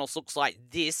AFL finals looks like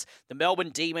this. The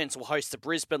Melbourne Demons will host the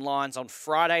Brisbane Lions on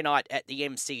Friday night at the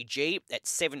MCG at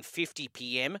 7:50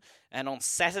 p.m. And on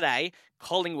Saturday,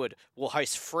 Collingwood will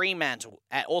host Fremantle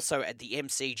also at the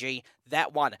MCG.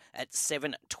 That one at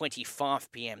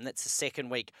 7:25 p.m. That's the second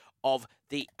week of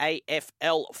the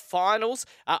AFL finals.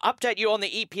 Update you on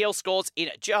the EPL scores in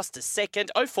just a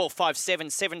second. 0457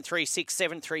 736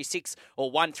 736 or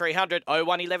 1300 01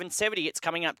 1170. It's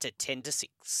coming up to 10 to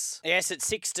 6. Yes, it's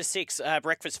 6 to 6.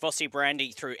 Breakfast Vossi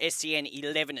Brandy through SEN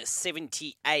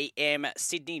 1170 AM.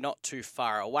 Sydney not too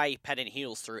far away. Pattern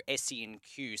Hills through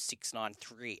SENQ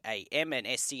 693 AM and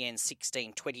SEN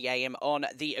 1620 AM on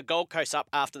the Gold Coast up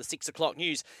after the 6 o'clock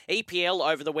news. EPL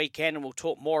over the weekend, and we'll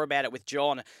talk more about it with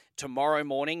John tomorrow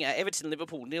morning.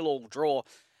 Everton-Liverpool 0-0 draw.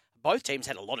 Both teams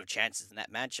had a lot of chances in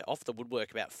that match, off the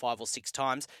woodwork about 5 or 6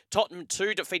 times. Tottenham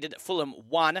 2 defeated Fulham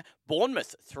 1.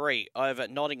 Bournemouth 3 over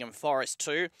Nottingham Forest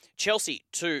 2. Chelsea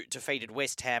 2 defeated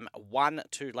West Ham 1.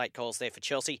 2 late goals there for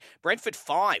Chelsea. Brentford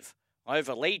 5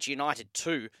 over Leeds United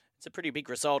 2. It's a pretty big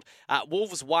result.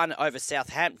 Wolves 1 over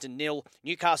Southampton 0.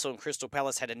 Newcastle and Crystal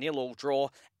Palace had a 0-0 draw.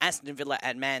 Aston Villa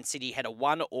and Man City had a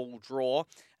 1-1 draw.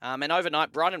 And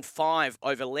overnight, Brighton 5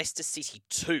 over Leicester City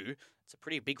 2. It's a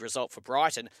pretty big result for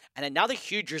Brighton. And another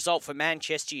huge result for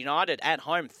Manchester United at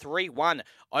home, 3-1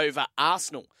 over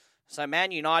Arsenal. So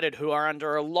Man United, who are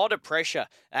under a lot of pressure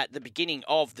at the beginning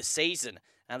of the season.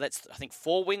 That's, I think,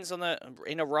 4 wins in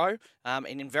a row and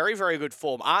in very, very good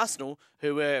form. Arsenal,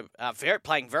 who were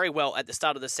playing very well at the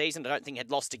start of the season, I don't think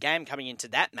had lost a game coming into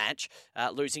that match,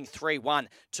 losing 3-1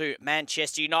 to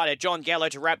Manchester United. John Gallo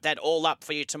to wrap that all up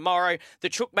for you tomorrow. The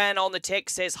Chook Man on the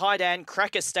text says, "Hi Dan,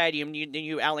 Cracker Stadium, the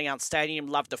new Allianz Stadium.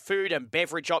 Love the food and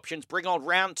beverage options. Bring on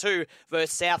round 2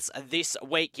 versus Souths this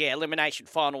week. Yeah, elimination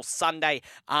final Sunday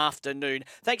afternoon."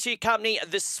 Thanks for your company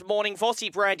this morning. Vossi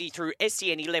Brandy through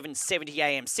SEN 1170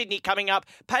 AM. Sydney coming up.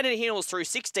 Pattern Hills through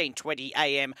 1620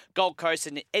 AM. Gold Coast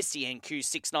and SENQ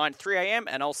 693 AM.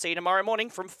 And I'll see you tomorrow morning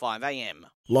from 5 AM.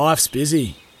 Life's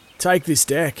busy. Take this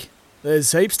deck.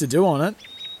 There's heaps to do on it.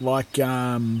 Like,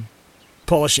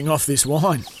 polishing off this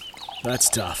wine. That's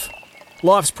tough.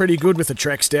 Life's pretty good with a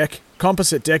Trex deck.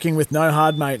 Composite decking with no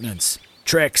hard maintenance.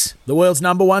 Trex, the world's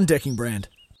 #1 decking brand.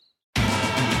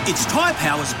 It's Tyre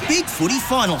Power's Big Footy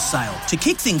Final Sale. To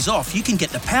kick things off, you can get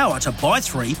the power to buy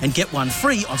 3 and get 1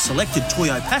 free on selected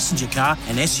Toyo passenger car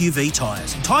and SUV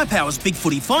tyres. Tyre Power's Big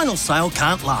Footy Final Sale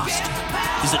can't last.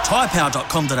 Visit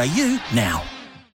tyrepower.com.au now.